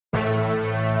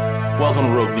Welcome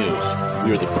to Rogue News.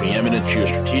 We are the preeminent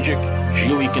geostrategic,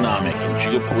 geoeconomic, and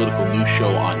geopolitical news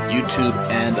show on YouTube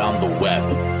and on the web.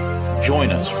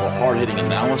 Join us for hard-hitting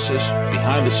analysis,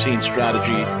 behind-the-scenes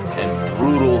strategy, and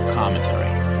brutal commentary.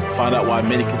 Find out why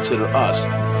many consider us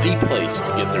the place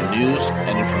to get their news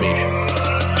and information.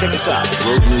 Check us out at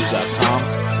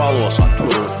roguenews.com. Follow us on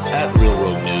Twitter at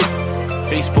RealRogueNews,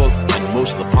 Facebook, and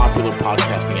most of the popular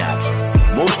podcasting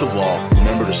apps. Most of all,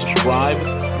 remember to subscribe,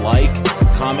 like,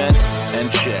 comment,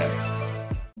 and share.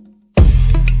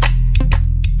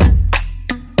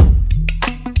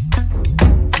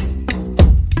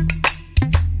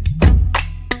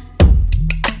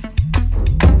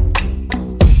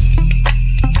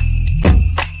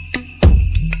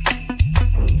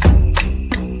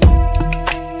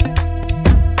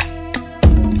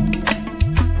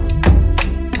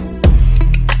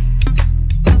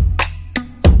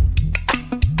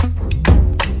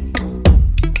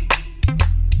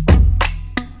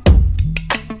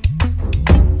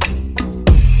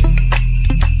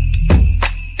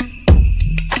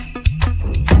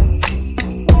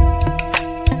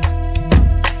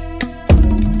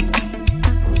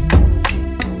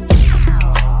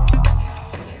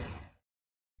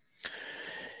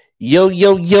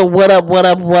 Yo, what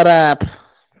up?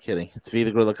 Kidding. It's V,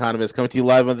 the Grill Economist, coming to you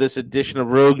live on this edition of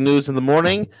Rogue News in the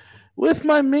Morning with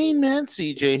my main man,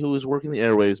 CJ, who is working the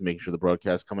airwaves, making sure the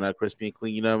broadcast coming out crispy and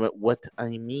clean. You know what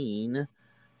I mean.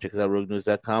 Check us out,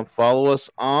 roguenews.com. Follow us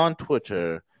on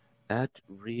Twitter at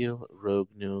Real Rogue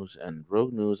News and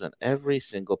Rogue News on every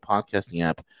single podcasting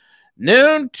app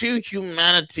known to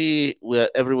humanity. We're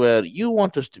everywhere you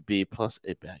want us to be, plus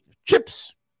a bag of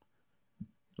chips.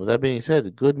 With that being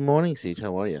said, good morning, Siege.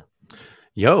 How are you?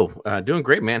 Yo, doing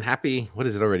great, man. Happy, what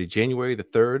is it already? January the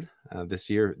 3rd.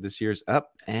 This year's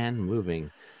up and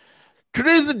moving.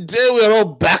 Today's the day we are all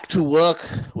back to work.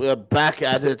 We are back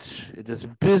at it. It is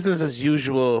business as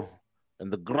usual,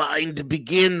 and the grind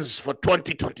begins for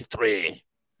 2023.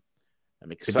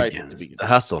 I'm excited to begin. The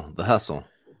hustle.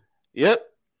 Yep.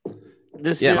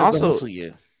 This year also the hustle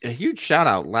year. A huge shout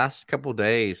out last couple of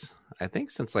days, I think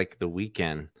since like the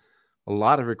weekend. A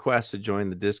lot of requests to join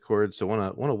the Discord, so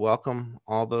want to welcome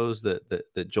all those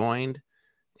that joined,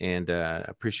 and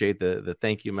appreciate the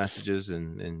thank you messages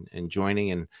and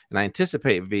joining, and I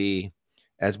anticipate, V,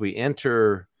 as we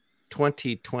enter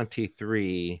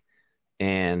 2023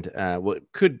 and what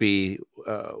could be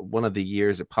one of the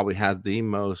years that probably has the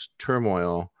most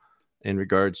turmoil in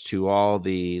regards to all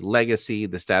the legacy,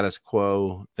 the status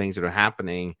quo, things that are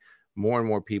happening. More and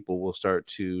more people will start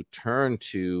to turn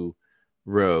to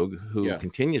Rogue, who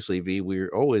continuously, V, we're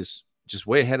always just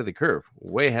way ahead of the curve,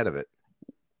 way ahead of it.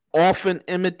 Often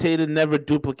imitated, never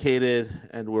duplicated,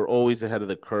 and we're always ahead of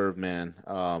the curve, man,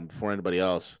 before anybody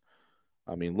else.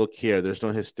 I mean, look here. There's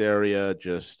no hysteria,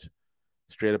 just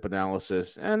straight-up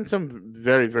analysis, and some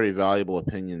very, very valuable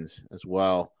opinions as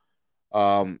well.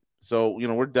 So,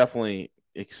 we're definitely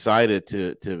excited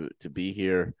to be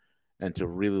here and to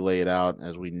really lay it out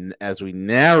as we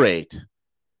narrate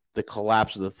the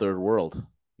collapse of the third world,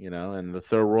 and the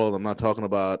third world, I'm not talking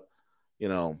about,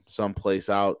 someplace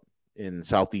out in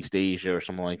Southeast Asia or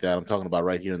something like that. I'm talking about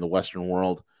right here in the Western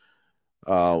world.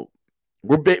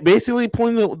 We're basically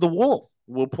pulling the wool.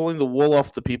 We're pulling the wool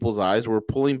off the people's eyes. We're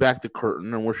pulling back the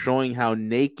curtain, and we're showing how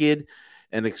naked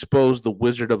and exposed the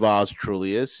Wizard of Oz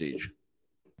truly is, Siege.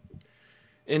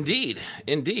 Indeed.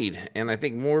 And I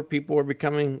think more people are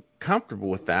becoming comfortable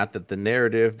with that the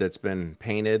narrative that's been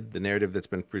painted, the narrative that's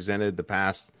been presented the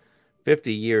past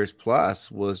 50 years plus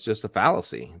was just a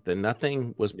fallacy, that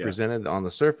nothing was presented on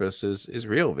the surface is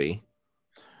real, V.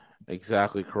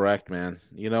 Exactly correct, man.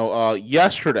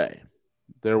 Yesterday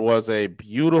there was a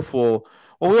beautiful,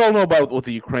 we all know about with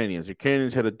the Ukrainians.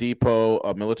 Ukrainians had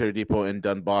a military depot in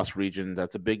Donbass region.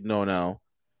 That's a big no-no.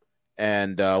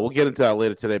 And we'll get into that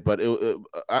later today. But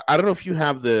I don't know if you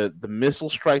have the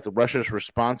missile strike, the Russia's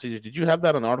response. Did you have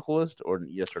that on the article list, or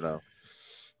yes or no?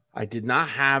 I did not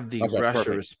have the Russia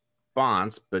perfect.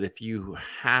 response, but if you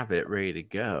have it ready to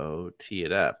go, tee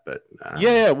it up. But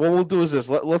What we'll do is this.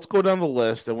 Let's go down the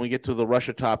list, and when we get to the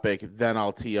Russia topic, then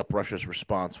I'll tee up Russia's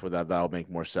response for that. That'll make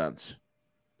more sense.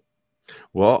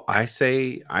 Well, I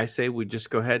say we just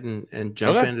go ahead and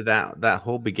jump into that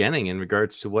whole beginning in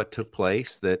regards to what took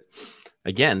place. That,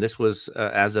 again, this was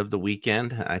as of the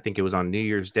weekend. I think it was on New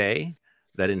Year's Day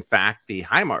that, in fact, the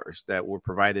HIMARS that were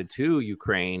provided to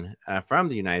Ukraine from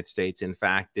the United States, in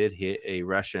fact, did hit a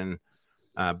Russian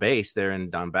base there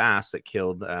in Donbass that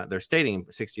killed, they're stating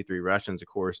 63 Russians. Of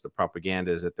course, the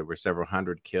propaganda is that there were several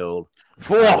hundred killed.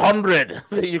 400!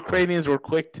 The Ukrainians were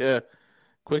quick to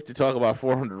talk about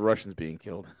 400 Russians being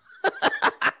killed.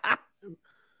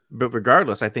 But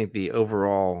regardless, I think the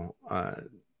overall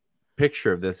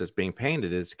picture of this that's being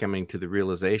painted is coming to the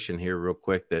realization here real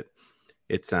quick that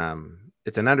it's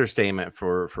an understatement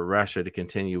for Russia to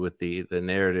continue with the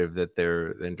narrative that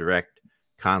they're in direct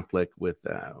conflict with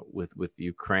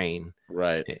Ukraine.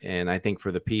 Right. And I think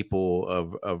for the people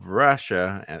of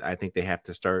Russia, I think they have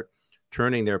to start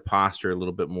turning their posture a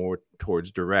little bit more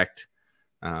towards direct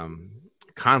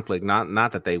conflict.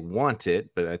 Not that they want it,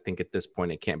 but I think at this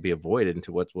point it can't be avoided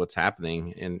into what's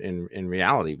happening in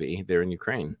reality. They're in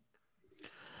Ukraine.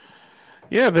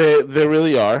 Yeah, they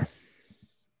really are.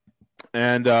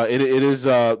 And it is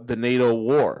the NATO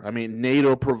war. I mean,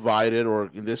 NATO provided, or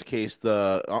in this case,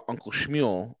 the Uncle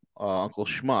Shmuel, Uncle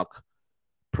Schmuck,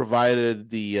 provided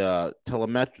the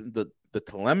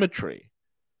telemetry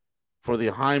for the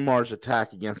HIMARS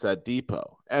attack against that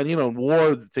depot. And in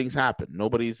war, things happen.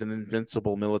 Nobody's an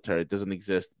invincible military. It doesn't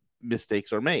exist.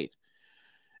 Mistakes are made.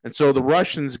 And so the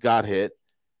Russians got hit.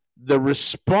 The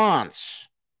response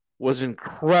was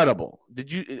incredible.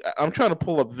 I'm trying to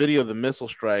pull up video of the missile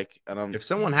strike, and if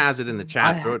someone has it in the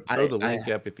chat, throw the link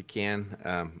up if you can.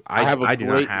 I do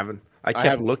not have it. I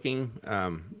kept looking.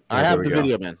 I have the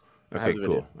video, man. Okay,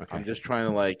 cool. Okay. I'm just trying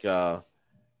to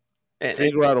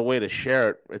figure out a way to share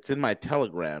it. It's in my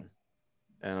Telegram,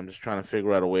 and I'm just trying to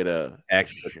figure out a way to.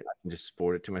 Actually, I can just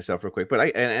forward it to myself real quick.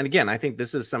 But again, I think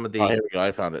this is some of the. Oh, here we go.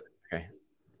 I found it. Okay.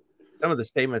 Some of the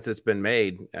statements that's been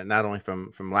made, not only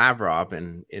from Lavrov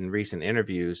in recent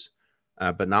interviews,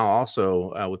 but now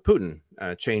also with Putin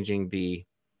changing the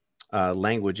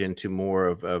language into more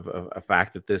of a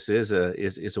fact that this is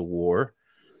a war.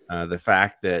 The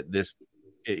fact that this,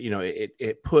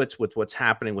 it puts with what's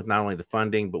happening with not only the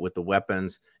funding but with the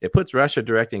weapons, it puts Russia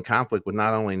direct in conflict with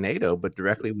not only NATO but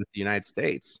directly with the United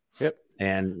States. Yep.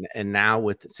 And now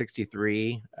with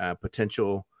 63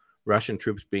 potential Russian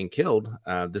troops being killed,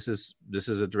 this is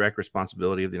a direct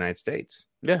responsibility of the United States.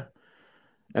 Yeah,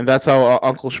 and that's how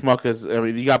Uncle Schmuck is. I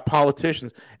mean, you got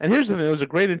politicians, and here's the thing: there was a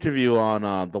great interview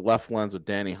on the Left Lens with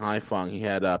Danny Haifeng. He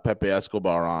had Pepe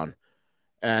Escobar on,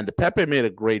 and Pepe made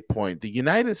a great point. The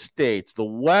United States, the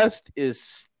West, is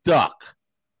stuck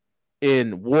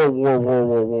in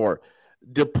war.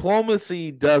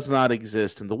 Diplomacy does not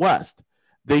exist in the West.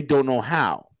 They don't know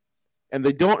how. And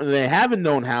they haven't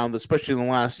known how, especially in the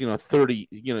last, 30,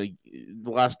 the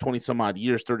last 20 some odd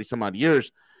years, 30 some odd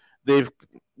years, they've,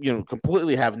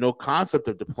 completely have no concept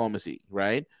of diplomacy,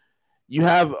 right? You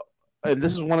have, and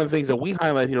this is one of the things that we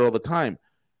highlight here all the time.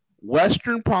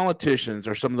 Western politicians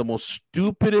are some of the most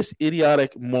stupidest,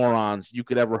 idiotic morons you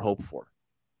could ever hope for.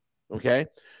 Okay?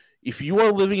 If you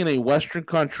are living in a Western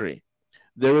country,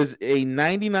 there is a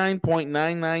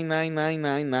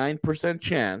 99.999999%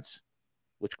 chance,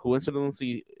 which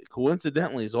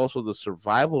coincidentally is also the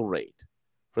survival rate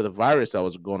for the virus that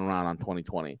was going around on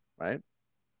 2020, right?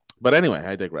 But anyway,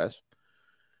 I digress.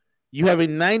 You have a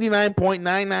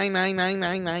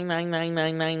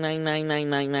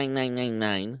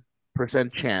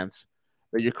 99.99999999999999% chance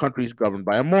that your country is governed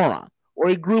by a moron or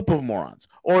a group of morons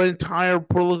or an entire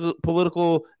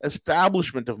political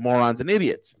establishment of morons and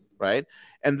idiots, right?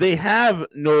 And they have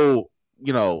no,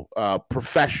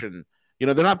 profession.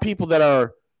 They're not people that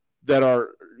are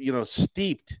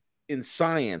steeped in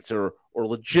science or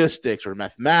logistics or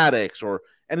mathematics or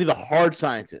any of the hard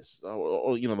sciences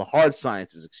or the hard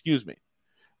sciences. Excuse me.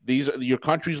 These are your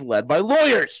country's led by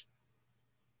lawyers,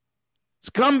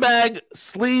 scumbag,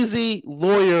 sleazy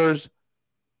lawyers,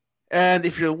 and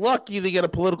if you're lucky, they get a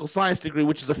political science degree,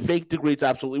 which is a fake degree. It's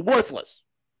absolutely worthless.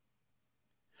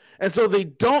 And so they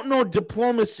don't know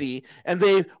diplomacy, and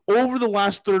they've over the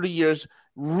last 30 years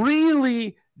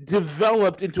really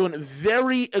developed into a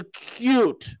very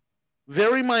acute,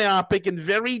 very myopic, and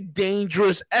very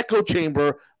dangerous echo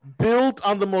chamber built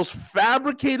on the most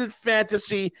fabricated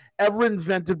fantasy ever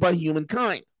invented by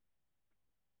humankind.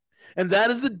 And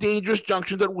that is the dangerous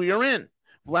junction that we are in.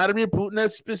 Vladimir Putin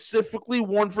has specifically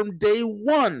warned from day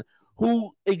one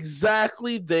who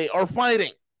exactly they are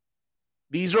fighting.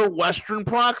 These are Western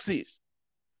proxies.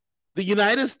 The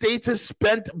United States has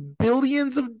spent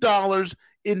billions of dollars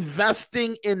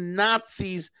investing in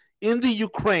Nazis in the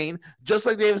Ukraine, just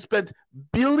like they have spent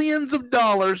billions of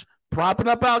dollars propping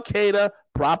up Al-Qaeda,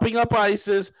 propping up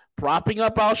ISIS, propping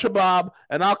up Al-Shabaab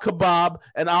and Al-Kebab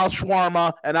and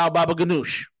Al-Shawarma and Al-Baba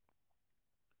Ganoush.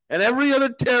 And every other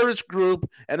terrorist group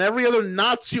and every other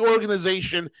Nazi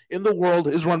organization in the world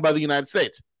is run by the United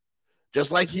States.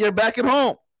 Just like here back at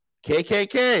home,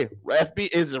 KKK, FB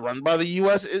is run by the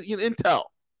U.S. Intel,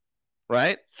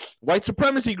 right? White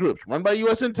supremacy groups run by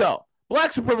U.S. Intel.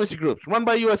 Black supremacy groups run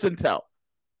by U.S. Intel.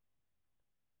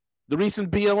 The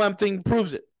recent BLM thing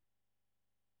proves it.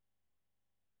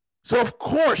 So, of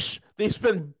course, they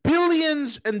spend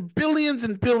billions and billions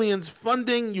and billions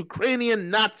funding Ukrainian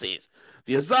Nazis,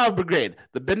 the Azov Brigade,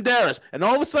 the Banderas, and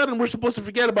all of a sudden we're supposed to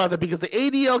forget about that because the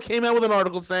ADL came out with an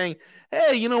article saying,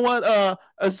 hey, you know what?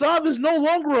 Azov is no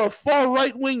longer a far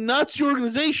right-wing Nazi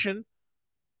organization.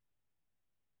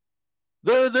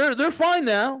 They're fine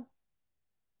now.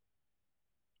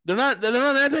 They're not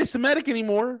anti-Semitic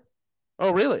anymore.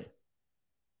 Oh, really?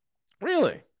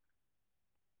 Really?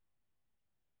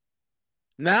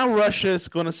 Now Russia is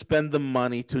going to spend the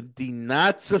money to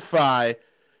denazify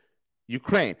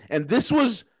Ukraine. And this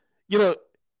was, the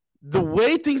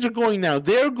way things are going now,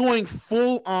 they're going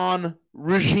full on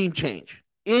regime change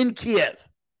in Kiev.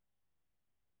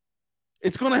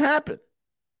 It's going to happen.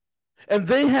 And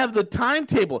they have the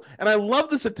timetable. And I love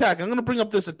this attack. I'm going to bring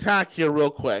up this attack here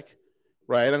real quick.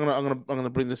 Right? I'm going to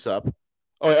bring this up.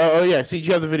 Oh yeah. See,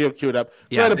 you have the video queued up.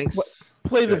 Yeah,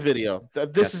 play the video.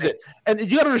 This is it. And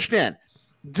you got to understand,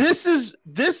 this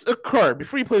occurred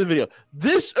before you play the video.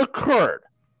 This occurred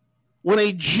when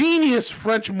a genius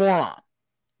French moron,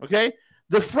 okay,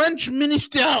 the French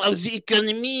Minister of the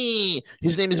Economy,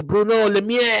 his name is Bruno Le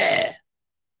Maire.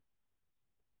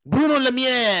 Bruno Le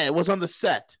Maire was on the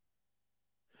set.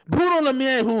 Bruno Le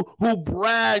Maire, who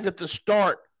bragged at the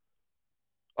start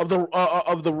of the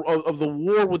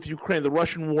war with Ukraine, the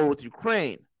Russian war with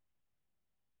Ukraine,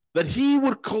 that he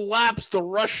would collapse the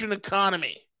Russian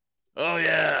economy. Oh,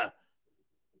 yeah.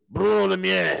 Bruno Le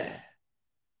Maire.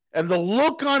 And the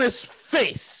look on his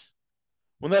face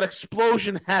when that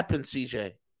explosion happened,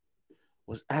 CJ,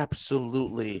 was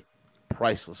absolutely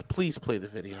priceless. Please play the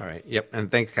video. All right. Yep. And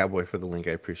thanks, Cowboy, for the link.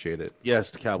 I appreciate it.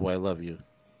 Yes, Cowboy, I love you.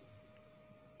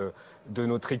 De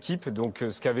notre équipe, donc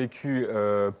ce qu'a vécu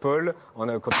Paul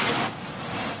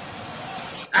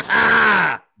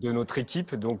de notre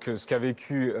équipe, donc ce qu'a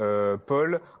vécu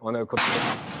Paul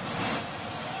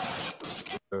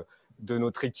de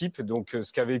notre équipe, donc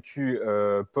ce qu'a vécu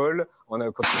Paul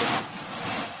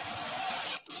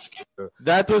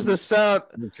That was the sound.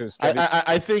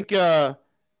 I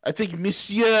think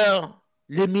Monsieur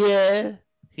Lemire,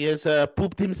 he has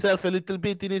pooped himself a little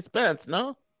bit in his pants,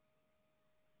 no?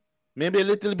 Maybe a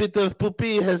little bit of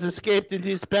poopy has escaped into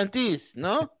his panties,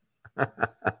 no?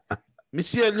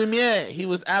 Monsieur Lumiere, he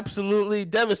was absolutely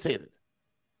devastated. It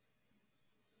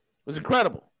was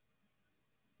incredible.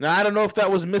 Now, I don't know if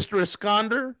that was Mr.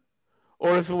 Iskander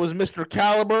or if it was Mr.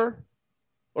 Caliber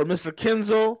or Mr.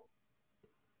 Kinzel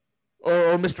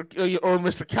or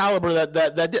Mr. Caliber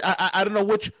that did. I don't know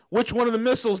which one of the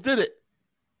missiles did it.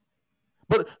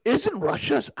 But isn't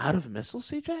Russia out of missiles,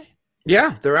 CJ?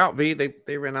 Yeah, they're out. They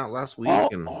ran out last week.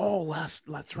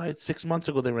 That's right. 6 months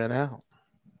ago they ran out.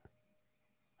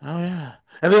 Oh yeah,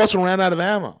 and they also ran out of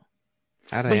ammo.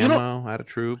 Out of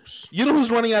troops. You know who's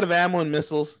running out of ammo and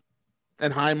missiles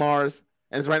and HIMARS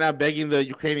and is right now begging the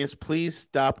Ukrainians, please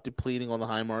stop depleting all the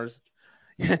HIMARS.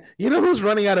 You know who's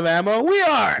running out of ammo? We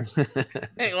are.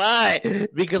 Hey, why?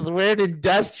 Because we're an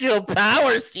industrial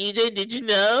power, CJ. Did you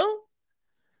know?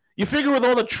 You figure with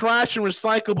all the trash and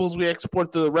recyclables we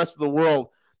export to the rest of the world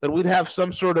that we'd have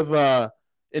some sort of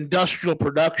industrial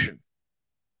production.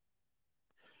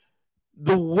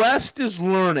 The West is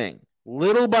learning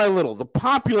little by little. The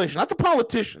population, not the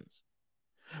politicians,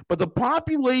 but the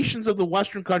populations of the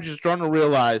Western countries are starting to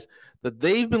realize that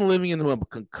they've been living in a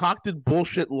concocted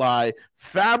bullshit lie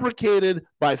fabricated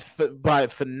by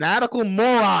fanatical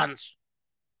morons.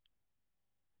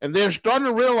 And they're starting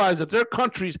to realize that their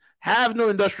countries have no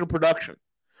industrial production.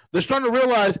 They're starting to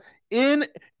realize in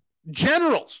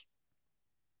generals,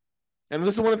 and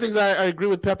this is one of the things I agree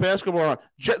with Pepe Escobar on,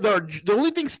 the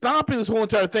only thing stopping this whole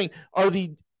entire thing are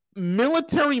the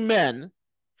military men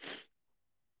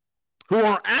who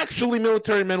are actually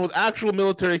military men with actual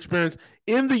military experience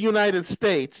in the United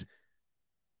States,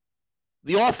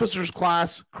 the officers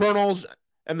class, colonels,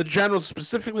 and the generals,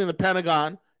 specifically in the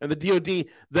Pentagon and the DOD,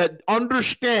 that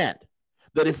understand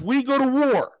that if we go to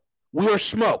war, we are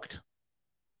smoked.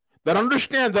 That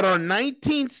understand that our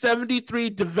 1973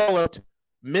 developed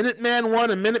Minuteman I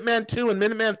and Minuteman II and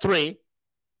Minuteman III,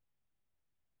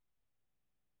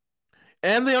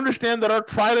 and they understand that our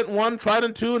Trident I,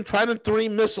 Trident II, and Trident III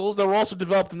missiles that were also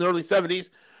developed in the early 70s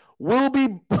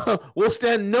will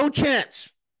stand no chance.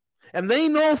 And they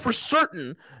know for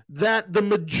certain that the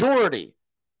majority,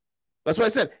 that's why I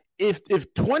said, if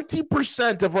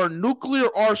 20% of our nuclear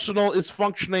arsenal is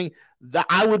functioning, that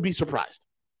I would be surprised.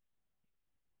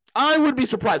 I would be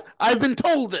surprised. I've been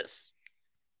told this.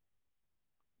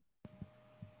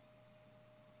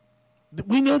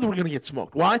 We know that we're going to get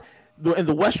smoked. Why? And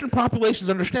the Western populations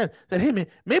understand that, hey, man,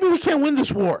 maybe we can't win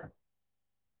this war.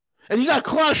 And you got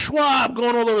Klaus Schwab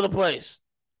going all over the place.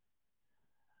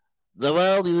 The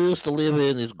world you used to live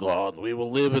in is gone. We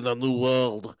will live in a new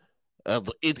world, and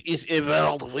it is a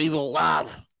world we will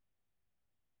love.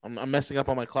 I'm messing up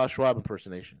on my Klaus Schwab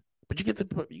impersonation, but you get the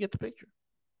picture.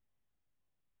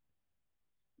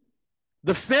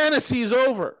 The fantasy is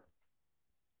over.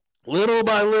 Little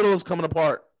by little, it's coming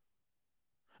apart,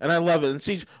 and I love it. And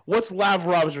see, what's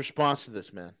Lavrov's response to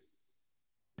this, man?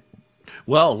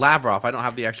 Well, Lavrov, I don't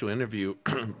have the actual interview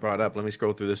brought up. Let me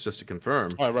scroll through this just to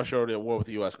confirm. All right, Russia already at war with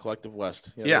the U.S. Collective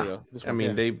West. Yeah. I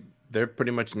mean, they're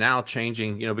pretty much now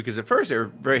changing, because at first they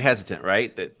were very hesitant,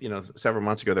 right? That, several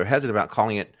months ago, they're hesitant about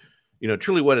calling it,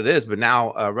 truly what it is. But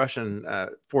now Russian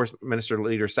Foreign Minister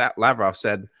leader Lavrov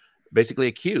said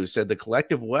the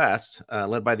collective West,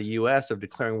 led by the U.S., of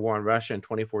declaring war on Russia in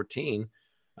 2014,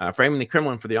 framing the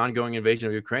Kremlin for the ongoing invasion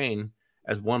of Ukraine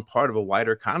as one part of a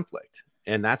wider conflict.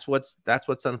 And that's what's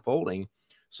unfolding.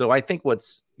 So I think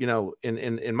what's,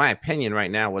 in my opinion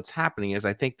right now, what's happening is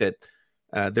I think that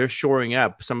they're shoring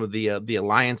up some of the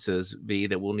alliances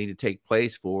that will need to take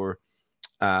place for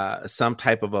some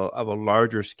type of a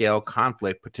larger scale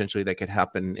conflict potentially that could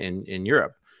happen in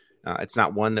Europe. It's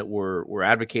not one that we're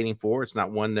advocating for. It's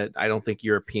not one that I don't think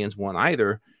Europeans want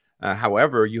either.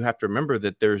 However, you have to remember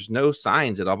that there's no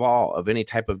signs of any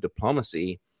type of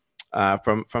diplomacy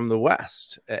from the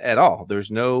West at all.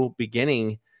 There's no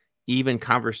beginning, even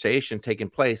conversation taking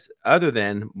place other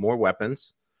than more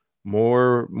weapons,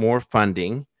 more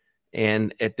funding.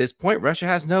 And at this point, Russia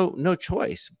has no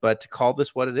choice but to call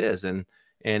this what it is. And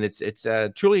it's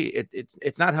truly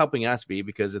it's not helping us,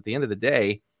 because at the end of the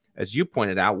day, as you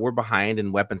pointed out, we're behind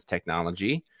in weapons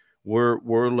technology. We're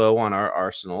low on our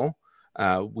arsenal.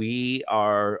 We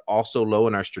are also low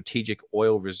in our strategic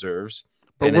oil reserves.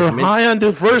 But we're high on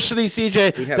diversity,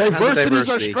 CJ. Diversity is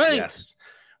our strength. Yes.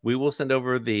 We will send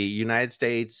over the United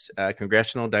States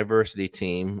Congressional Diversity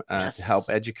Team to help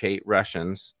educate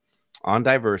Russians on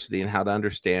diversity and how to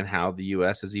understand how the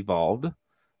U.S. has evolved.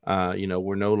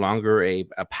 We're no longer a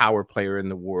power player in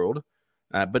the world,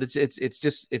 but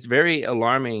it's very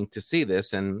alarming to see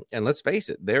this. And let's face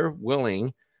it, they're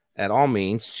willing at all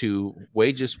means to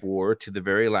wage this war to the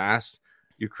very last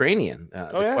Ukrainian.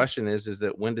 The question is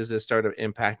that when does this start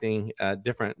impacting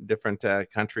different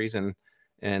countries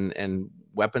and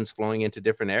weapons flowing into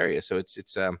different areas? So it's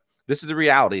this is the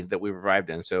reality that we've arrived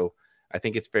in. So I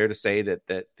think it's fair to say that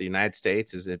the United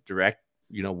States is a direct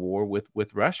war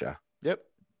with Russia. Yep.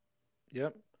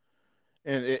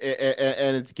 And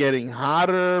it's getting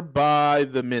hotter by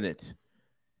the minute.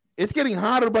 It's getting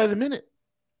hotter by the minute.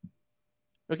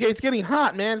 Okay, it's getting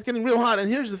hot, man. It's getting real hot. And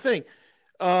here's the thing.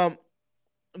 The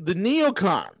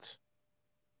neocons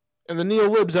and the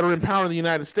neolibs that are in power in the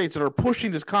United States that are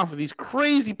pushing this conflict, these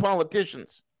crazy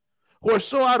politicians who are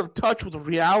so out of touch with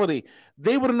reality,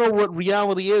 they wouldn't know what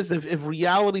reality is if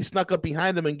reality snuck up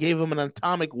behind them and gave them an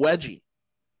atomic wedgie.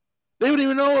 They wouldn't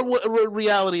even know what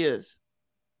reality is.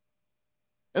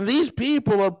 And these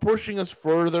people are pushing us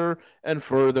further and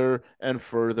further and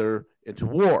further into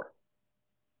war.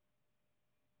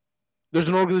 There's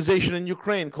an organization in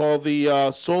Ukraine called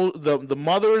the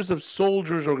Mothers of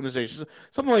Soldiers organization,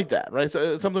 something like that, right?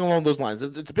 So, something along those lines.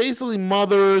 It's basically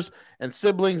mothers and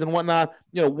siblings and whatnot,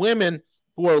 women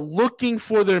who are looking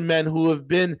for their men who have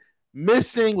been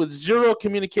missing with zero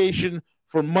communication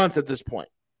for months at this point.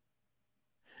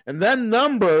 And that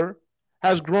number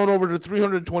has grown over to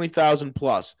 320,000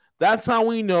 plus. That's how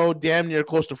we know damn near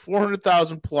close to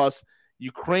 400,000 plus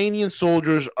Ukrainian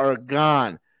soldiers are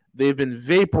gone. They've been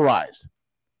vaporized.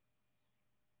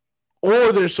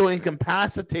 Or they're so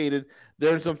incapacitated,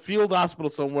 they're in some field hospital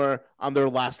somewhere on their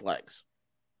last legs.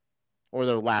 Or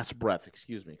their last breath,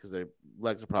 because their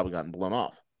legs have probably gotten blown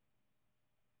off.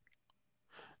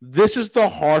 This is the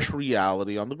harsh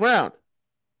reality on the ground.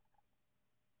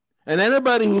 And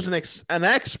anybody who's an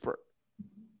expert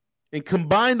in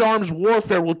combined arms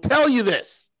warfare will tell you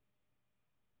this.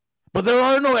 But there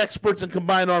are no experts in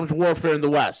combined arms warfare in the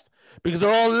West. Because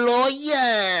they're all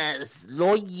lawyers.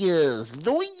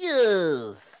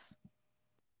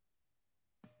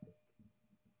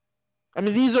 I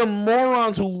mean, these are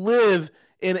morons who live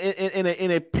in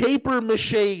a paper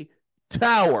mache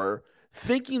tower,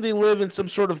 thinking they live in some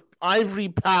sort of ivory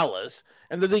palace,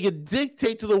 and that they can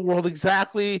dictate to the world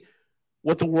exactly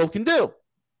what the world can do.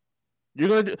 You're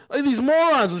going to do like these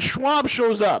morons, and Schwab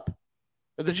shows up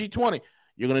at the G20.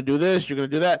 You're going to do this, you're going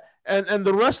to do that. And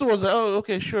the rest of us, oh,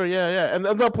 okay, sure, yeah. And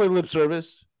they'll play lip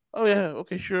service. Oh, yeah,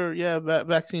 okay, sure, yeah,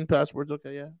 vaccine passports,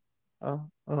 okay, yeah.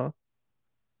 Uh-huh.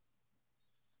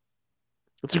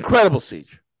 It's incredible,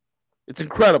 Siege. It's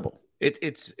incredible.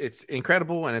 It's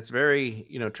incredible, and it's very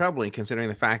troubling considering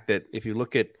the fact that if you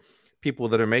look at people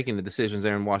that are making the decisions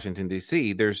there in Washington,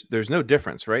 D.C., there's no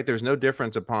difference, right? There's no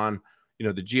difference upon,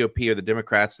 the GOP or the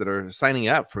Democrats that are signing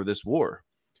up for this war.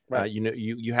 Right.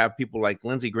 You have people like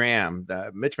Lindsey Graham,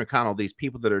 Mitch McConnell, these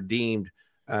people that are deemed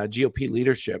GOP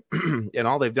leadership, and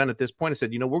all they've done at this point is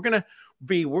said, we're going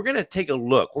to take a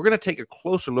look. We're going to take a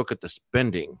closer look at the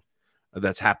spending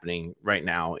that's happening right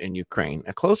now in Ukraine.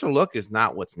 A closer look is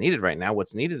not what's needed right now.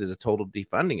 What's needed is a total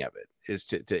defunding of it, is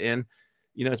to end.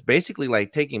 It's basically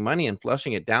like taking money and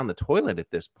flushing it down the toilet at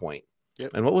this point.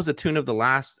 Yep. And what was the tune of the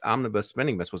last omnibus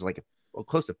spending list? Was like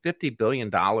close to $50 billion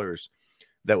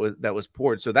that was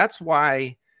poured. So that's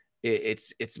why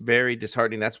it's very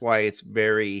disheartening. That's why it's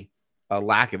very a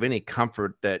lack of any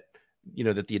comfort that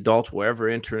that the adults will ever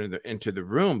enter into the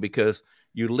room, because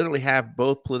you literally have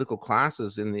both political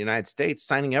classes in the United States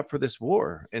signing up for this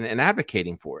war and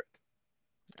advocating for it.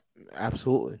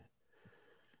 Absolutely.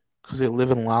 Because they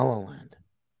live in La La Land.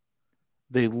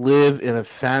 They live in a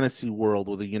fantasy world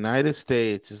where the United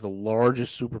States is the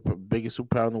biggest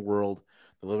superpower in the world.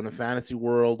 They live in a fantasy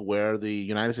world where the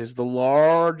United States is the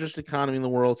largest economy in the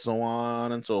world, so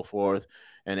on and so forth.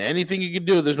 And anything you can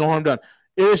do, there's no harm done.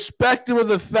 Irrespective of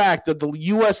the fact that the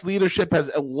U.S. leadership has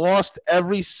lost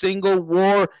every single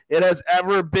war it has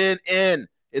ever been in.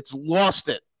 It's lost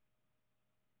it.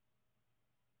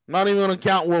 Not even going to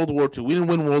count World War II. We didn't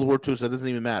win World War II, so it doesn't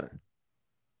even matter.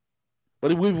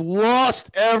 But we've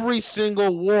lost every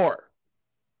single war.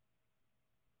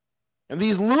 And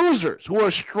these losers who are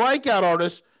strikeout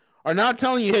artists are now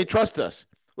telling you, hey, trust us.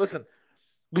 Listen,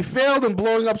 we failed in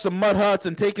blowing up some mud huts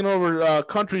and taking over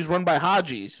countries run by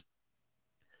Hajis.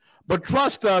 But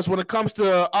trust us, when it comes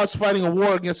to us fighting a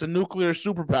war against a nuclear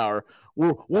superpower,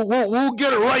 we'll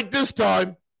get it right this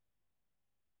time.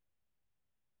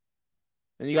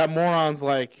 And you got morons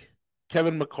like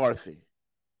Kevin McCarthy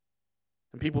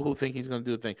and people who think he's going to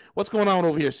do the thing. What's going on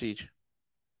over here, Siege?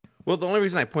 Well, the only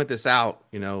reason I point this out,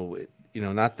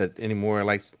 not that anymore I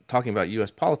like talking about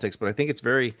U.S. politics, but I think it's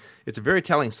a very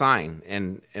telling sign.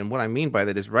 And what I mean by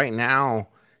that is right now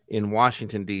in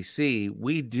Washington, D.C.,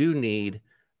 we do need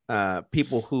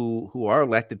people who are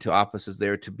elected to offices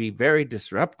there to be very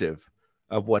disruptive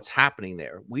of what's happening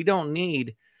there. We don't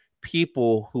need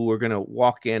people who are going to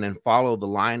walk in and follow the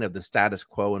line of the status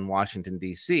quo in Washington,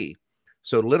 D.C.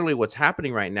 So literally what's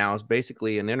happening right now is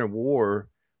basically an inner war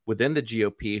within the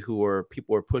GOP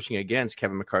people are pushing against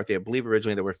Kevin McCarthy. I believe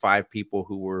originally there were 5 people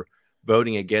who were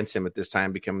voting against him at this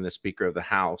time, becoming the Speaker of the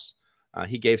House.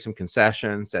 He gave some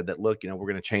concessions, said that, look, we're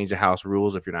going to change the House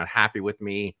rules. If you're not happy with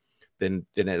me, then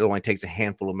it only takes a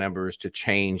handful of members to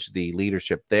change the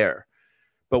leadership there.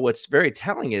 But what's very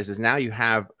telling is now you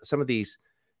have some of these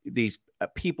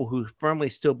people who firmly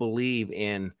still believe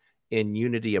in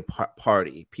unity of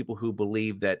party, people who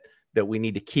believe that we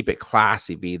need to keep it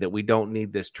classy, that we don't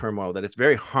need this turmoil, that it's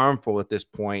very harmful at this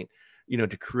point,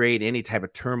 to create any type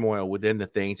of turmoil within the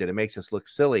things, that it makes us look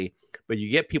silly. But you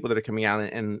get people that are coming out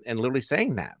and literally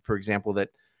saying that, for example, that,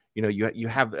 you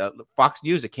have Fox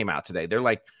News that came out today. They're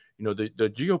like,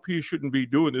 the GOP shouldn't be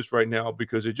doing this right now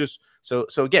because it just, so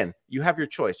again, you have your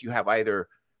choice. You have either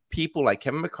people like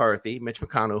Kevin McCarthy, Mitch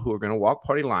McConnell, who are going to walk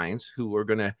party lines, who are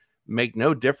going to make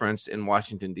no difference in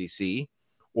Washington, D.C.,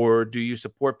 or do you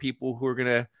support people who are going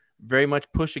to very much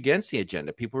push against the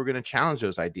agenda, people who are going to challenge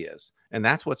those ideas? And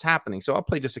that's what's happening. So I'll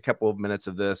play just a couple of minutes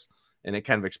of this, and it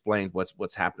kind of explains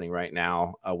what's happening right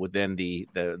now within the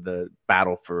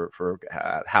battle for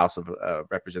House of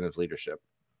Representatives leadership.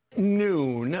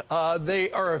 Noon,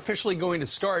 they are officially going to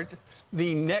start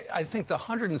the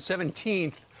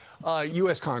 117th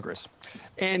U.S. Congress.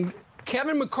 And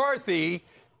Kevin McCarthy,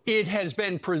 it has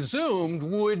been presumed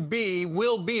will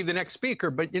be the next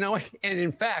speaker. But, and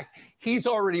in fact, he's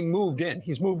already moved in.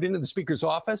 He's moved into the speaker's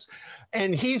office,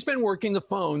 and he's been working the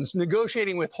phones,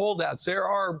 negotiating with holdouts. There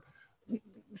are,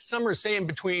 some are saying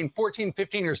between 14,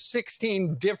 15, or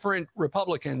 16 different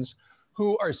Republicans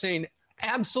who are saying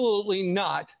absolutely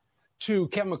not to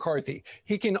Kevin McCarthy.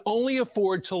 He can only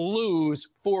afford to lose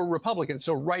 4 Republicans.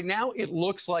 So right now, it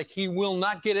looks like he will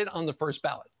not get it on the first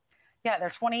ballot. Yeah, there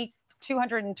are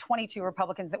 222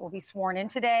 Republicans that will be sworn in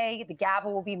today. The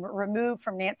gavel will be removed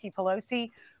from Nancy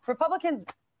Pelosi. Republicans,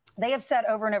 they have said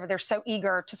over and over, they're so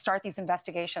eager to start these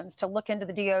investigations, to look into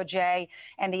the DOJ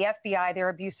and the FBI, their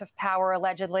abuse of power,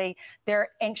 allegedly. They're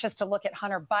anxious to look at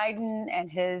Hunter Biden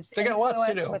and his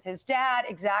influence with his dad,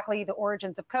 exactly, the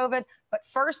origins of COVID. But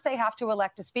first, they have to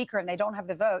elect a speaker, and they don't have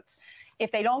the votes.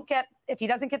 If he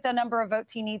doesn't get the number of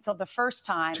votes he needs the first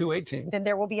time, 218, then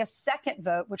there will be a second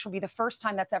vote, which will be the first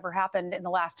time that's ever happened in the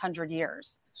last 100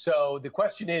 years. So the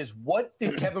question is, what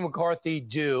did Kevin McCarthy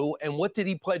do, and what did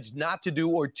he pledge not to do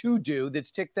or to do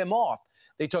that's ticked them off?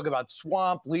 They talk about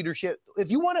swamp leadership.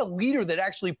 If you want a leader that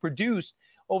actually produced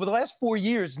over the last 4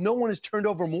 years, no one has turned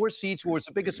over more seats, or it's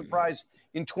the biggest surprise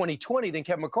in 2020 than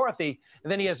Kevin McCarthy.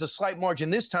 And then he has a slight margin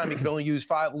this time. He could only lose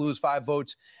 5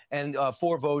 votes and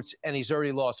 4 votes, and he's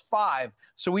already lost 5.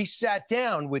 So he sat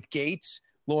down with Gates,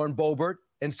 Lauren Boebert,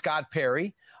 and Scott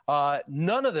Perry.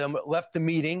 None of them left the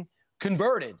meeting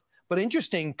converted. But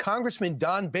interesting, Congressman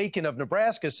Don Bacon of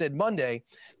Nebraska said Monday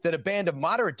that a band of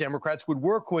moderate Democrats would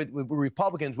work with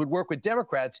Republicans, would work with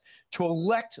Democrats to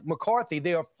elect McCarthy.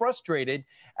 They are frustrated,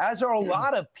 as are a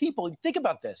lot of people. Think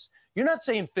about this. You're not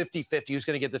saying 50-50 who's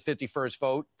going to get the 51st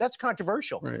vote. That's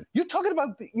controversial. Right. You're talking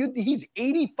about he's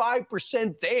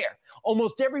 85% there.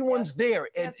 Almost everyone's there.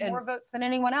 He has more votes than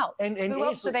anyone else. And who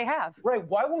else do they have? Right.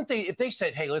 Why won't they? If they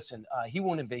said, hey, listen, he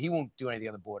won't do anything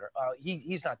on the border.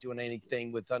 He's not doing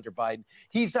anything with Hunter Biden.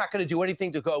 He's not going to do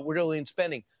anything to go really in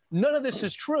spending. None of this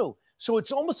is true. So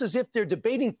it's almost as if they're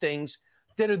debating things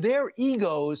that are their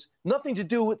egos, nothing to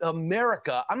do with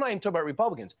America. I'm not even talking about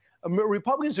Republicans.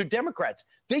 Republicans or Democrats.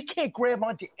 They can't grab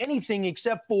onto anything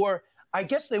except for, I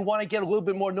guess they want to get a little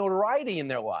bit more notoriety in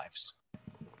their lives.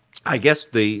 I guess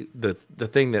the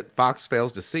thing that Fox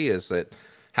fails to see is that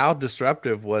how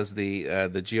disruptive was the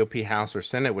GOP House or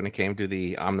Senate when it came to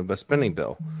the omnibus spending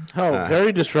bill? Oh,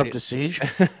 very disruptive, Siege.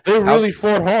 They really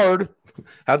fought hard.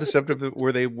 How disruptive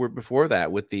were they before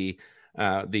that with the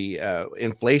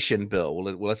inflation bill?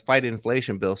 Well, let's fight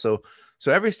inflation bill. So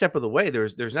every step of the way,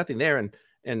 there's nothing there.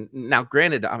 And now,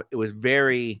 granted, it was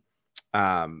very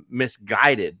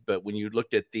misguided. But when you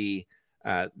looked at the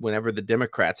whenever the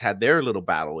Democrats had their little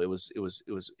battle,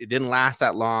 it didn't last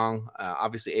that long.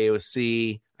 Obviously,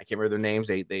 AOC, I can't remember their names.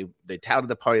 They touted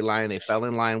the party line. They fell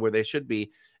in line where they should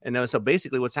be. And so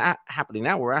basically, what's happening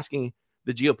now? We're asking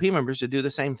the GOP members to do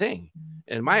the same thing.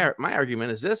 And my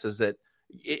argument is this: is that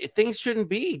things shouldn't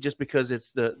be just because it's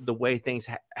the way things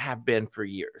have been for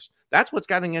years. That's what's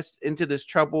gotten us into this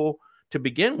trouble to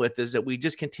begin with, is that we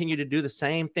just continue to do the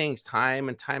same things time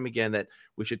and time again, that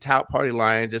we should tout party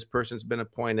lines. This person's been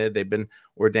appointed. They've been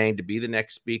ordained to be the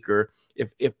next speaker.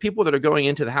 If people that are going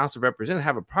into the House of Representatives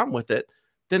have a problem with it,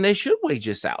 then they should wage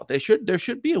this out. There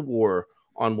should be a war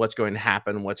on what's going to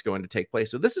happen, what's going to take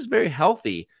place. So this is very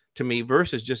healthy to me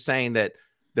versus just saying that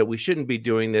we shouldn't be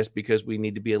doing this because we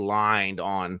need to be aligned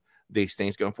on these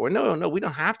things going forward. No, we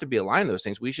don't have to be aligned on those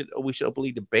things. We should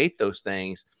openly debate those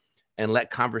things and let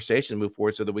conversation move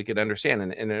forward so that we could understand.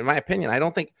 And in my opinion, I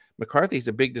don't think McCarthy is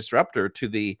a big disruptor to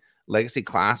the legacy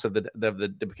class of the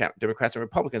Democrats and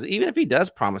Republicans. Even if he does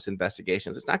promise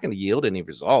investigations, it's not going to yield any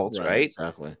results, right?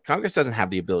 Exactly. Congress doesn't have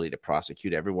the ability to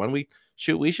prosecute everyone. We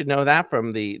should know that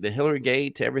from the Hillary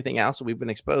Gate to everything else that we've been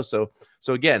exposed. So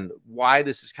again, why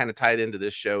this is kind of tied into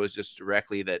this show is just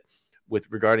directly that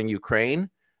regarding Ukraine,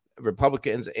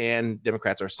 Republicans and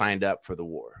Democrats are signed up for the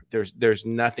war. There's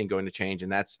nothing going to change,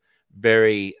 and that's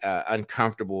very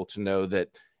uncomfortable to know that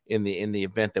in the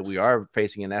event that we are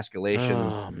facing an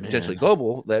escalation, potentially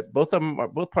global, that both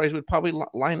parties would probably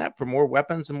line up for more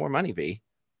weapons and more money. V.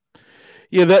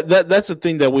 Yeah, that's the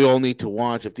thing that we all need to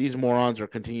watch. If these morons are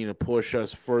continuing to push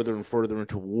us further and further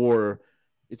into war,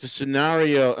 it's a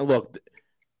scenario. And look,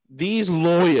 these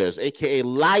lawyers, aka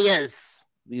liars,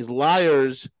 these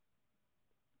liars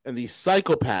and these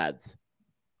psychopaths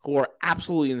who are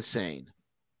absolutely insane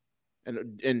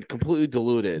and completely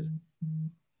deluded,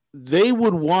 they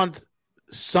would want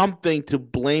something to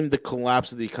blame the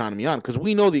collapse of the economy on, because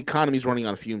we know the economy is running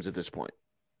on fumes at this point.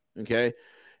 Okay,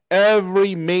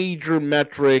 every major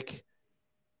metric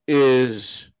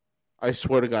is, I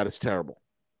swear to God, it's terrible.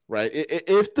 Right?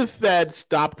 If the Fed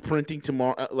stopped printing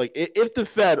tomorrow, if the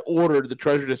Fed ordered the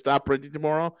Treasury to stop printing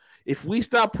tomorrow, if we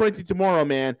stop printing tomorrow,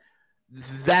 man,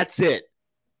 that's it.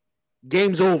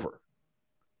 Game's over.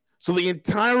 So the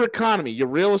entire economy, your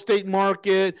real estate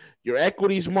market, your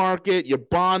equities market, your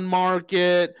bond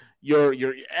market,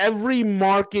 your every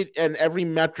market and every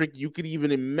metric you could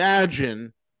even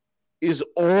imagine is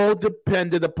all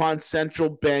dependent upon central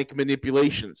bank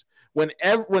manipulations. When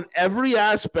every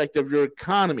aspect of your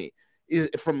economy is,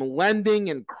 from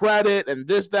lending and credit and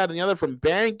this, that, and the other, from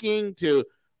banking to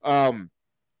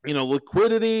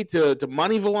liquidity to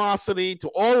money velocity to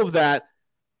all of that,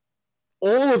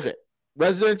 all of it.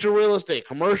 Residential real estate,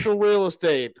 commercial real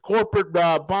estate, corporate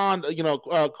bond,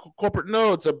 corporate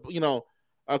notes,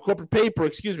 corporate paper,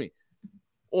 excuse me.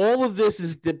 All of this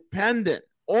is dependent,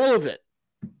 all of it,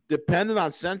 dependent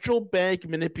on central bank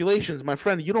manipulations. My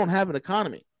friend, you don't have an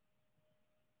economy.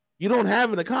 You don't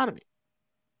have an economy.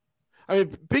 I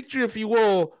mean, picture, if you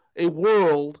will, a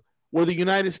world where the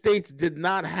United States did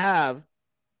not have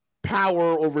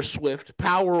power over SWIFT,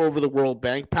 power over the World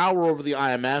Bank, power over the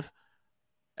IMF,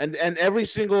 And every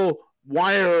single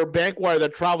wire or bank wire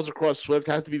that travels across SWIFT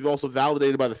has to be also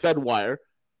validated by the Fed wire.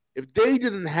 If they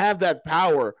didn't have that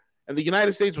power and the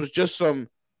United States was just some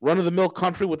run-of-the-mill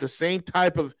country with the same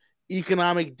type of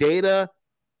economic data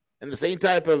and the same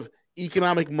type of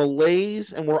economic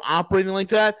malaise, and we're operating like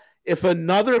that, if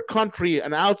another country,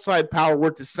 an outside power,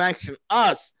 were to sanction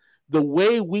us the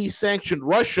way we sanctioned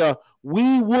Russia,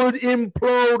 we would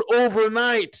implode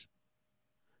overnight.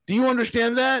 Do you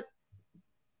understand that?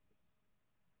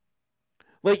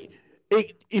 Like,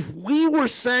 if we were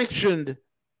sanctioned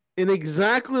in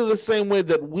exactly the same way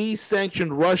that we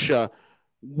sanctioned Russia,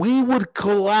 we would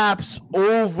collapse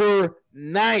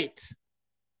overnight.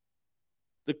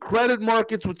 The credit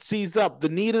markets would seize up. The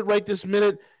needed right this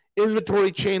minute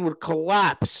inventory chain would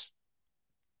collapse.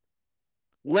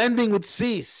 Lending would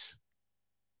cease.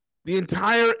 The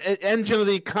entire engine of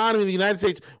the economy of the United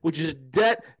States, which is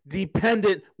debt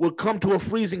dependent, would come to a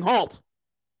freezing halt.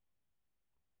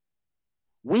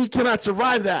 We cannot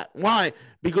survive that. Why?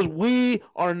 Because we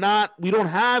don't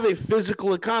have a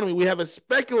physical economy. We have a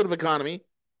speculative economy,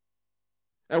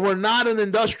 and we're not an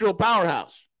industrial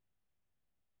powerhouse.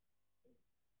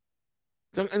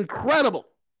 It's incredible.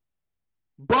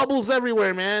 Bubbles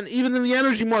everywhere, man. Even in the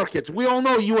energy markets. We all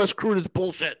know U.S. crude is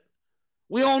bullshit.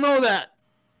 We all know that.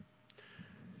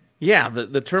 Yeah,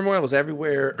 the turmoil is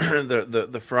everywhere.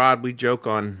 the fraud. We joke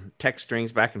on text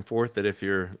strings back and forth that if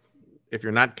you're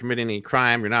not committing any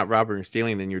crime, you're not robbing or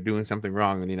stealing, then you're doing something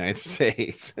wrong in the United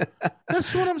States.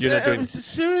 That's what I'm saying.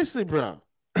 Seriously, bro.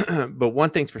 But one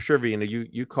thing's for sure,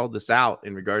 you called this out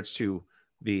in regards to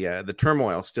the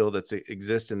turmoil still that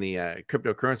exists in the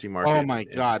cryptocurrency market. Oh my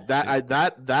God,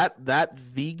 that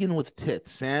vegan with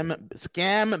tits,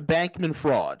 scam Bankman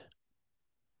fraud.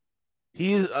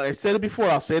 I said it before,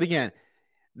 I'll say it again.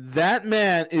 That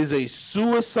man is a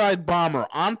suicide bomber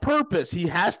on purpose. He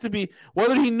has to be,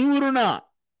 whether he knew it or not.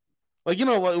 Like,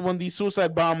 when these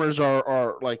suicide bombers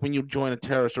are like when you join a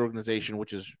terrorist organization,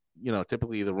 which is,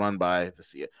 typically either run by the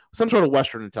CIA, some sort of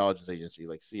Western intelligence agency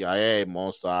like CIA,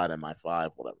 Mossad,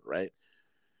 MI5, whatever, right?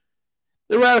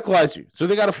 They radicalize you. So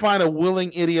they got to find a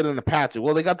willing idiot and a patsy.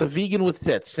 Well, they got the vegan with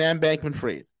tits, Sam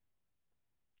Bankman-Fried.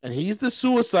 And he's the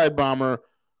suicide bomber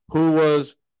who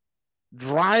was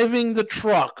driving the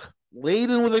truck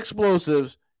laden with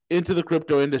explosives into the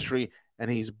crypto industry, and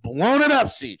he's blown it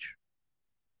up, Siege.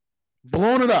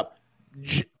 Blown it up.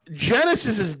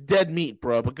 Genesis is dead meat,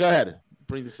 bro, but go ahead.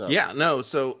 Bring this up. Yeah, no,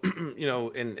 so,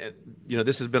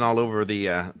 this has been all over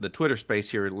the Twitter space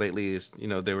here lately. Is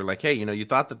they were like, hey, you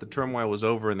thought that the turmoil was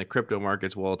over in the crypto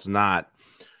markets. Well, it's not.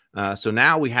 So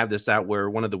now we have this out where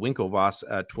one of the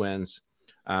Winklevoss twins,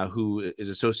 who is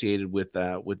associated with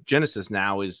Genesis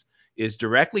now, is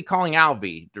directly calling out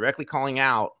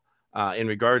in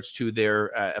regards to their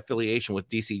affiliation with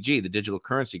DCG, the Digital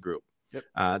Currency Group.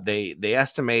 Yep. They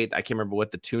estimate, I can't remember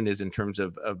what the tune is in terms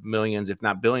of millions, if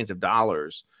not billions of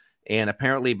dollars. And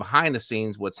apparently behind the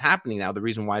scenes, what's happening now, the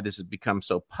reason why this has become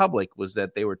so public was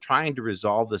that they were trying to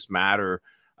resolve this matter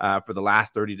for the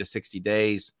last 30 to 60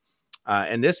 days.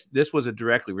 And this was a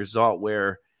directly result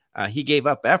where he gave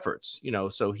up efforts,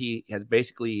 so he has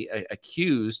basically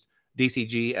accused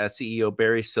DCG CEO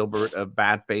Barry Silbert of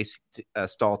bad faith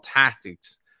stall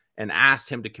tactics and asked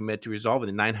him to commit to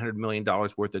resolving the $900 million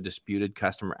worth of disputed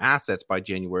customer assets by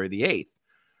January the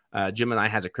 8th. Gemini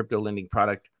has a crypto lending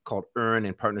product called Earn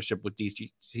in partnership with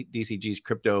DCG's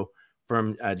crypto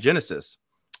firm Genesis.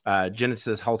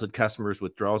 Genesis halted customers'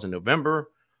 withdrawals in November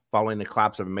following the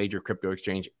collapse of a major crypto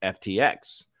exchange,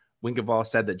 FTX. Winklevoss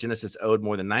said that Genesis owed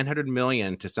more than $900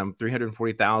 million to some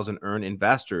 340,000 Earn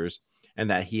investors, and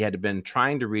that he had been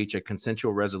trying to reach a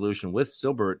consensual resolution with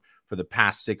Silbert for the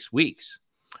past 6 weeks.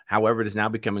 However, it is now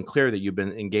becoming clear that you've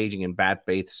been engaging in bad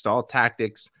faith stall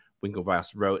tactics.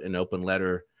 Winklevoss wrote an open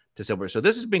letter to Silbert. So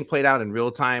this is being played out in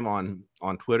real time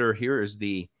on Twitter. Here is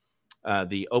the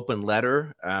open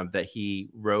letter that he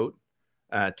wrote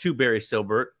to Barry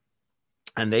Silbert,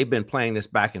 and they've been playing this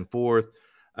back and forth.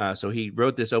 So he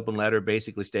wrote this open letter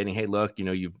basically stating, hey, look,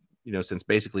 you've since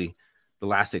basically the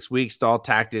last 6 weeks, stall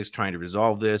tactics, trying to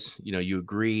resolve this. You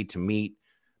agreed to meet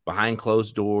behind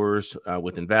closed doors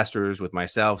with investors, with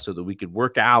myself, so that we could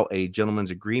work out a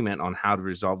gentleman's agreement on how to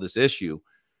resolve this issue.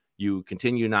 You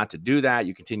continue not to do that.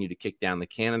 You continue to kick down the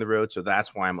can of the road. So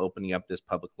that's why I'm opening up this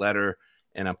public letter,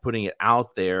 and I'm putting it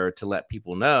out there to let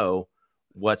people know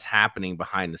what's happening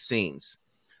behind the scenes.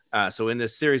 So in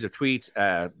this series of tweets,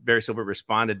 Barry Silbert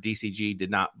responded, DCG did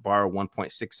not borrow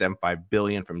 $1.675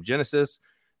 billion from Genesis.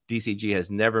 DCG has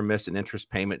never missed an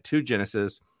interest payment to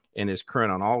Genesis and is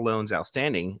current on all loans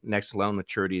outstanding. Next loan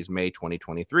maturity is May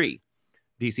 2023.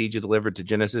 DCG delivered to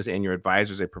Genesis and your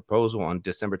advisors a proposal on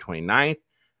December 29th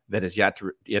that is yet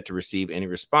to receive any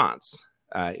response.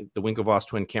 The Winklevoss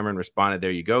twin Cameron responded,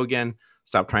 "There you go again.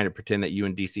 Stop trying to pretend that you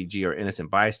and DCG are innocent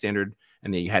bystander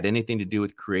and that you had anything to do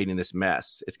with creating this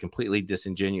mess. It's completely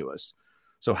disingenuous."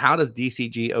 So how does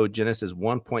DCG owe Genesis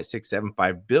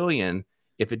 $1.675 billion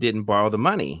if it didn't borrow the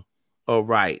money? Oh,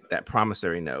 right, that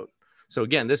promissory note. So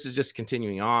again, this is just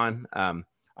continuing on.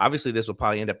 Obviously, this will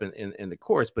probably end up in the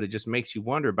courts, but it just makes you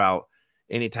wonder about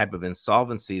any type of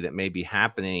insolvency that may be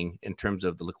happening in terms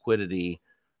of the liquidity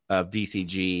of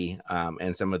DCG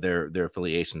and some of their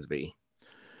affiliations.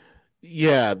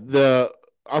 Yeah,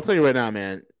 I'll tell you right now,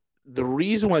 man. The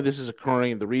reason why this is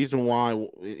occurring, the reason why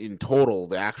in total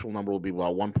the actual number will be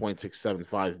about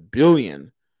 1.675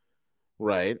 billion,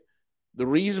 right? The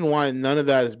reason why none of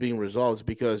that is being resolved is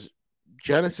because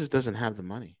Genesis doesn't have the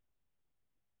money.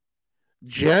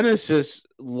 Genesis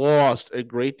lost a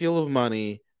great deal of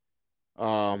money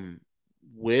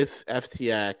with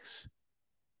FTX.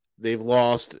 They've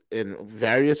lost in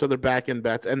various other back-end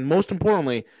bets, and most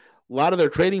importantly, a lot of their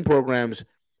trading programs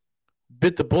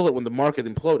bit the bullet when the market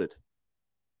imploded.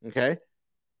 Okay?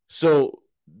 So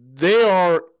they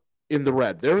are in the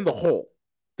red. They're in the hole.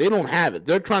 They don't have it.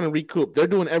 They're trying to recoup. They're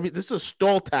doing this is a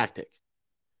stall tactic.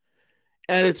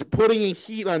 And it's putting a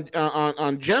heat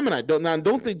on Gemini.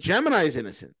 Don't think Gemini is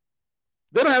innocent.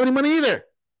 They don't have any money either.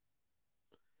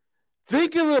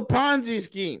 Think of a Ponzi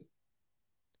scheme.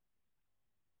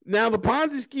 Now the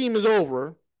Ponzi scheme is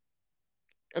over.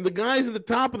 And the guys at the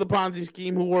top of the Ponzi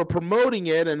scheme who were promoting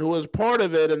it and who was part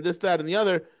of it and this, that, and the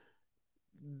other,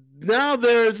 now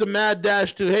there's a mad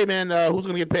dash to, hey, man, who's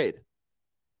going to get paid?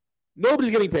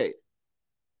 Nobody's getting paid.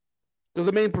 Because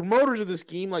the main promoters of the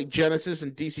scheme, like Genesis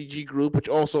and DCG Group, which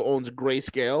also owns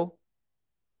Grayscale,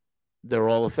 they're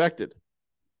all affected.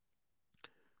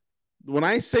 When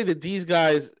I say that these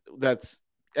guys, that's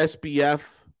SBF,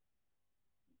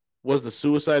 was the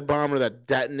suicide bomber that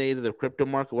detonated the crypto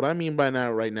market. What I mean by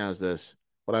that right now is this.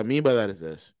 What I mean by that is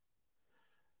this.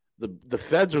 The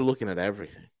feds are looking at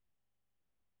everything.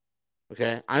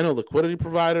 Okay? I know liquidity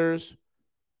providers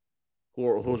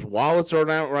whose wallets are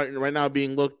now right now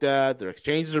being looked at. Their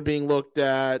exchanges are being looked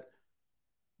at.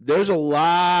 There's a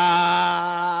lot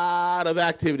of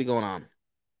activity going on.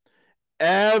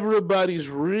 Everybody's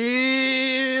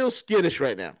real skittish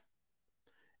right now.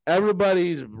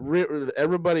 Everybody's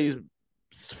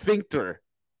sphincter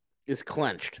is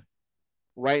clenched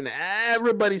right now.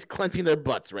 Everybody's clenching their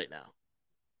butts right now.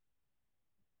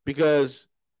 Because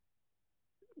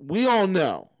we all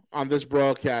know on this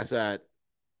broadcast that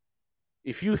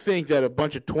if you think that a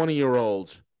bunch of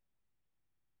 20-year-olds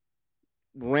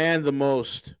ran the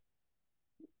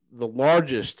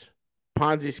largest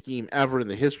Ponzi scheme ever in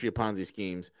the history of Ponzi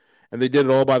schemes, and they did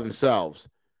it all by themselves,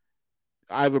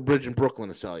 I have a bridge in Brooklyn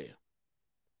to sell you.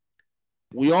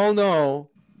 We all know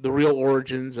the real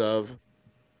origins of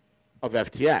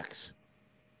FTX.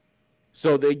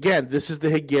 So again, this is the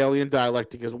Hegelian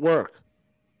dialectic at work.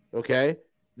 Okay,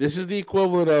 this is the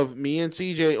equivalent of me and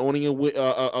CJ owning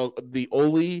the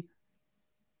only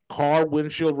car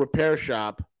windshield repair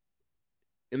shop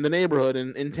in the neighborhood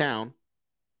in town,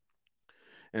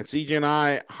 and CJ and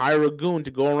I hire a goon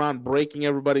to go around breaking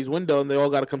everybody's window, and they all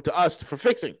got to come to us for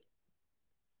fixing.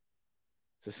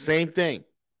 It's the same thing.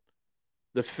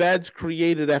 The feds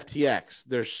created FTX.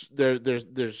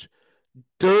 There's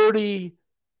dirty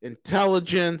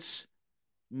intelligence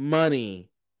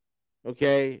money,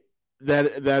 okay,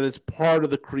 that is part of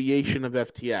the creation of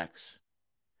FTX.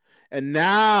 And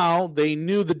now they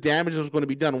knew the damage was going to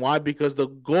be done. Why? Because the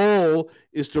goal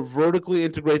is to vertically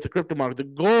integrate the crypto market. The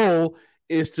goal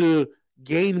is to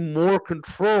gain more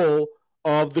control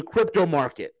of the crypto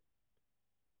market.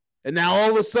 And now all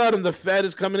of a sudden the Fed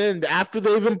is coming in after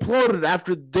they've imploded,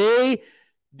 after they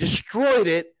destroyed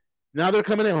it. Now they're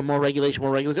coming in with more regulation,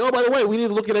 more regulation. Oh, by the way, we need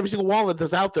to look at every single wallet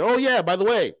that's out there. Oh, yeah, by the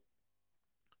way,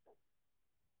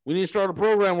 we need to start a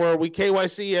program where we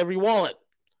KYC every wallet.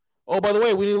 Oh, by the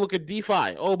way, we need to look at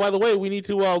DeFi. Oh, by the way, we need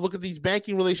to look at these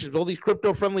banking relationships, all these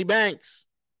crypto-friendly banks.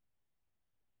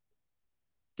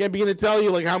 Can't begin to tell you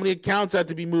like how many accounts had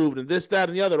to be moved and this, that,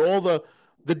 and the other. All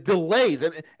the delays.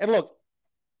 And look,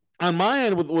 on my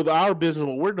end with our business,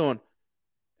 what we're doing,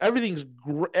 everything's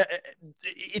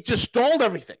it just stalled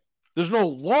everything. There's no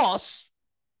loss.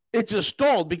 It just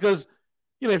stalled because,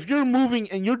 if you're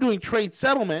moving and you're doing trade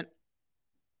settlement,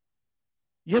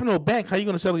 you have no bank. How are you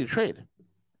going to settle your trade?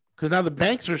 Because now the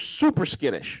banks are super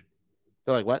skittish.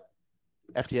 They're like, what?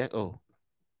 FTX? Oh.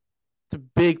 It's a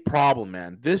big problem,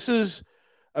 man. This is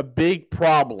a big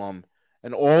problem,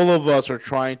 and all of us are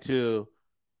trying to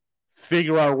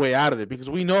figure our way out of it, because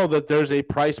we know that there's a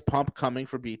price pump coming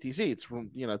for BTC. It's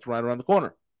it's right around the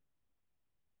corner.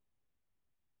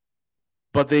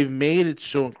 But they've made it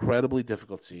so incredibly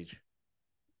difficult, Siege.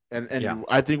 And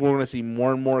I think we're going to see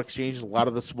more and more exchanges. A lot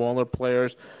of the smaller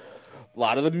players, a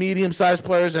lot of the medium-sized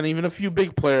players, and even a few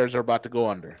big players are about to go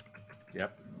under.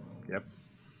 Yep.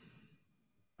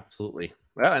 Absolutely.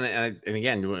 Well, and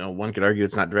again, one could argue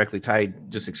it's not directly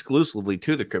tied just exclusively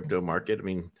to the crypto market. I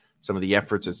mean, some of the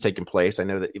efforts that's taken place. I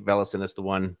know that Velosin is the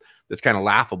one that's kind of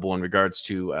laughable in regards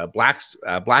to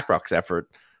BlackRock's effort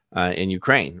in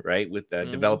Ukraine, right? With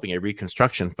developing a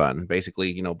reconstruction fund.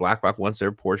 Basically, BlackRock wants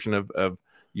their portion of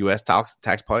U.S.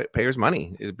 taxpayers'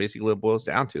 money. Is basically what it boils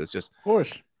down to. It's just, of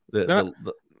course.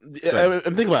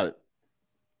 And think about it.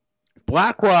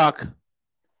 BlackRock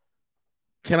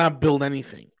cannot build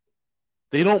anything.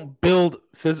 They don't build.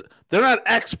 They're not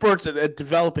experts at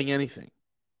developing anything.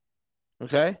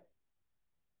 Okay?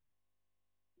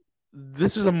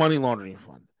 This is a money laundering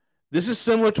fund. This is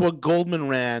similar to what Goldman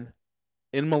ran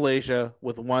in Malaysia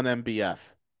with 1MBF.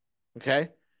 Okay?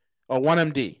 Or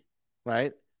 1MD,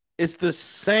 right? It's the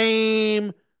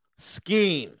same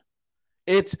scheme.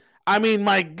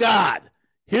 My God.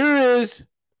 Here is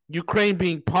Ukraine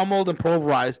being pummeled and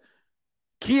pulverized.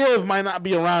 Kiev might not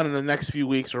be around in the next few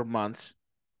weeks or months.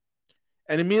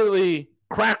 And immediately,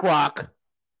 Crackrock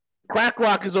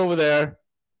is over there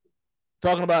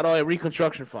talking about a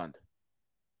reconstruction fund.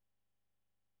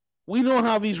 We know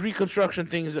how these reconstruction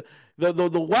things,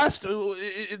 the West,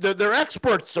 they're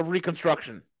experts of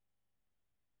reconstruction.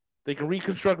 They can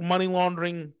reconstruct money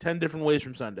laundering 10 different ways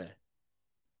from Sunday.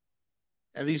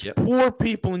 And these poor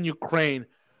people in Ukraine,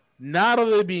 not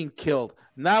only are they being killed,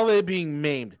 not only are they being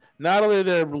maimed, not only are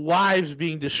their lives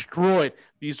being destroyed,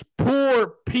 these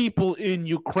poor people in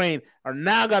Ukraine are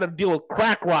now got to deal with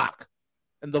Crackrock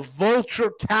and the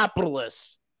vulture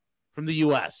capitalists from the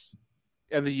U.S.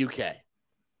 and the UK.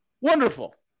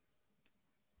 Wonderful.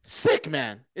 Sick,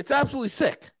 man. It's absolutely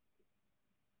sick.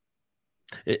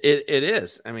 It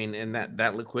is. I mean, and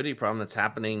that liquidity problem that's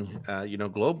happening,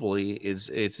 globally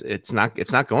it's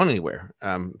not going anywhere.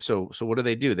 So what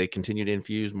do? They continue to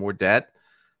infuse more debt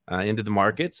into the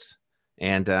markets,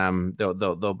 and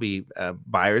they'll be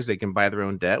buyers. They can buy their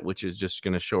own debt, which is just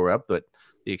going to shore up the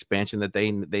expansion that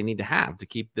they need to have to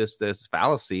keep this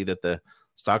fallacy that the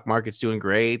stock market's doing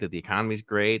great, that the economy's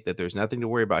great, that there's nothing to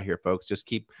worry about here, folks. Just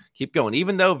keep going.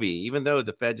 Even though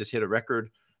the Fed just hit a record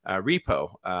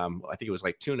repo, I think it was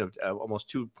like tune of almost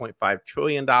 $2.5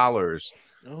 trillion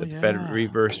the Fed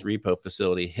reverse repo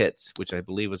facility hits, which I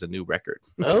believe was a new record.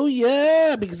 Oh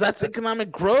yeah, because that's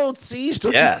economic growth. See,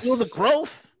 don't you feel the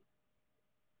growth?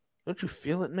 Don't you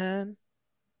feel it, man?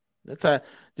 That's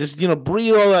just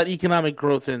breathe all that economic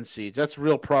growth in, Siege. That's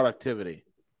real productivity.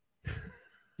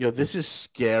 This is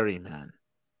scary, man.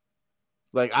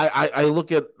 Like I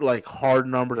look at like hard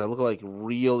numbers, I look at like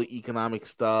real economic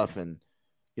stuff, and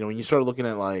when you start looking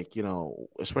at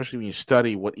especially when you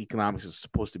study what economics is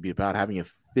supposed to be about, having a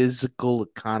physical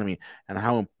economy and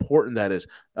how important that is,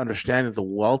 understanding that the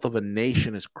wealth of a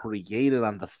nation is created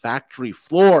on the factory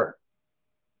floor.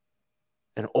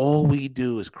 And all we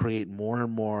do is create more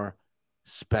and more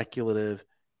speculative,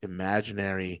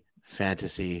 imaginary,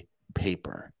 fantasy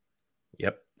paper.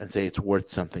 Yep. And say it's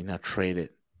worth something. Now trade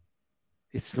it.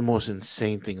 It's the most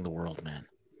insane thing in the world, man.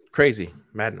 Crazy.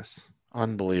 Madness.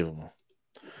 Unbelievable.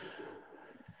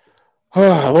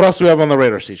 What else do we have on the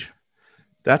radar, Siege?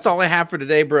 That's all I have for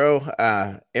today, bro.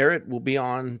 Eric will be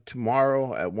on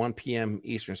tomorrow at 1 p.m.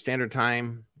 Eastern Standard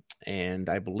Time. And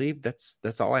I believe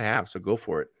that's all I have. So go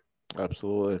for it.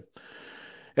 Absolutely.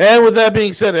 And with that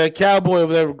being said, a Cowboy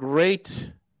over there,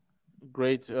 great.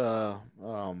 The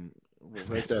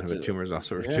tumor is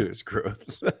also to its growth.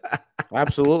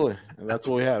 Absolutely. And that's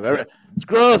what we have. It's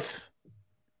growth.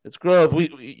 It's growth.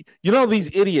 We these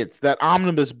idiots, that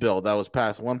omnibus bill that was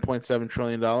passed, $1.7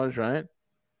 trillion, right?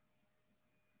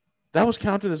 That was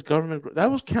counted as government.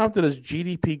 That was counted as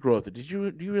GDP growth. Do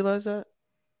you realize that?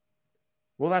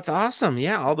 Well, that's awesome.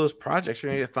 Yeah, all those projects are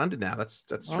going to get funded now. That's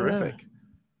terrific. Yeah.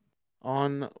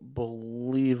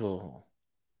 Unbelievable.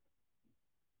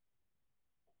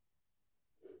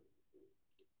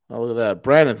 Oh, look at that.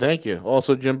 Brandon, thank you.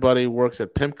 Also, Jim Buddy works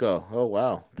at PIMCO. Oh,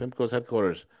 wow. PIMCO's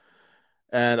headquarters.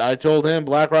 And I told him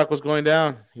BlackRock was going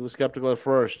down. He was skeptical at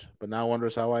first, but now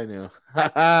wonders how I knew.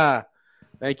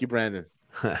 Thank you, Brandon.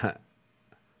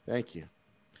 Thank you.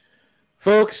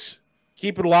 Folks,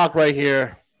 keep it locked right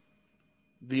here.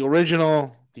 The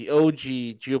original, the OG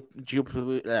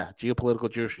geopolitical,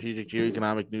 geostrategic,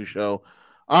 geoeconomic news show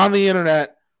on the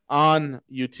internet, on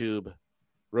YouTube,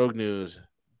 roguenews.com.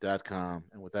 YouTube.com.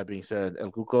 And with that being said,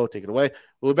 El Cuco, take it away.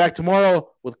 We'll be back tomorrow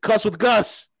with Cuss with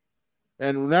Gus.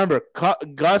 And remember,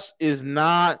 Gus is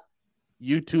not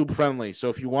YouTube friendly. So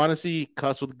if you want to see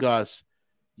Cuss with Gus,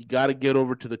 you got to get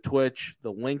over to the Twitch.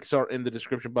 The links are in the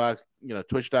description box,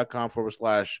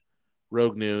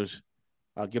 twitch.com/Rogue News.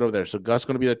 Get over there. So Gus is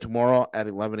going to be there tomorrow at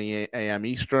 11 a.m.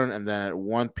 Eastern. And then at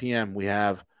 1 p.m., we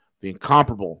have the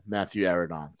incomparable Matthew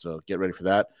Aridon. So get ready for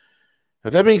that.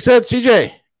 With that being said,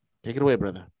 CJ, take it away,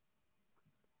 brother.